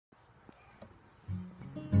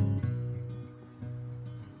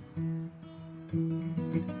You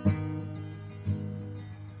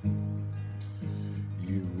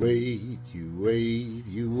wait, you wait,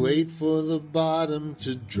 you wait for the bottom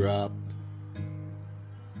to drop.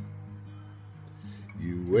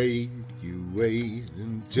 You wait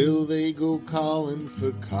until they go calling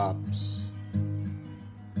for cops.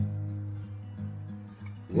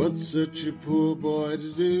 What's such a poor boy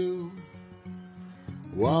to do?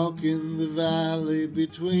 Walk in the valley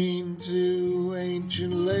between two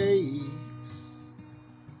ancient lakes.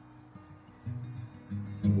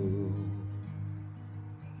 Oh,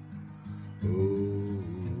 oh.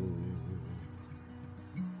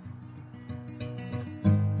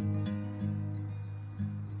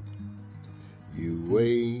 You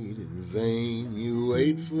wait in vain, you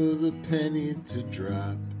wait for the penny to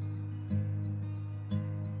drop.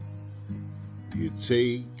 You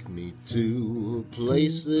take me to a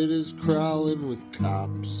place that is crawling with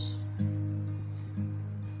cops.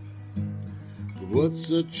 But what's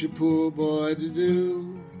such a poor boy to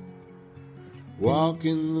do? Walk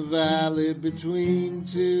in the valley between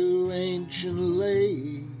two ancient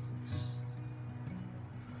lakes.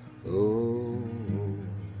 Oh,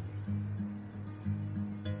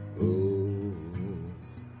 oh,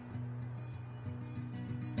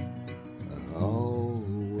 I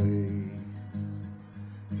always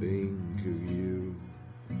think of you.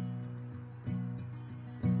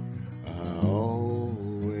 I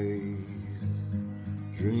always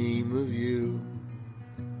dream of you.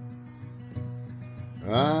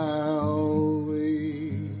 I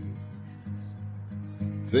always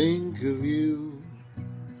think of you.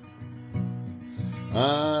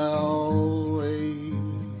 I always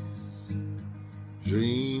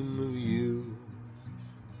dream of you.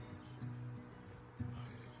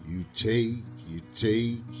 You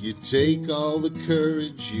take all the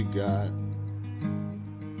courage you got.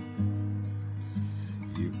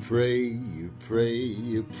 You pray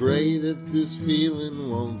that this feeling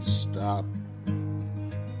won't stop.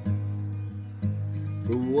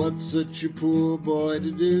 But what's such a poor boy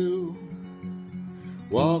to do?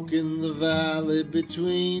 Walk in the valley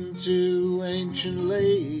between two ancient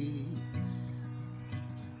lakes.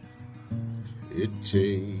 It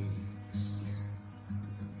takes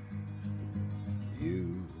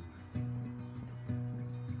you.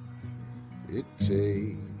 It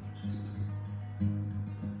takes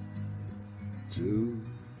two.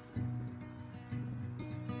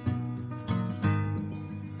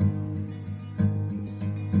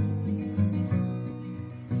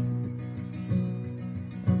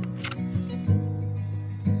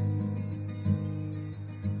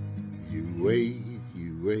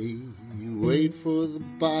 You wait for the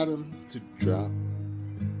bottom to drop.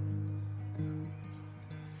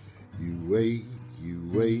 You wait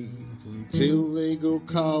until they go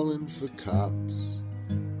calling for cops.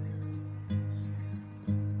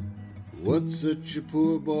 What's such a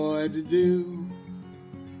poor boy to do?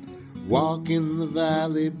 Walk in the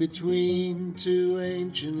valley between two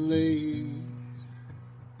ancient lakes.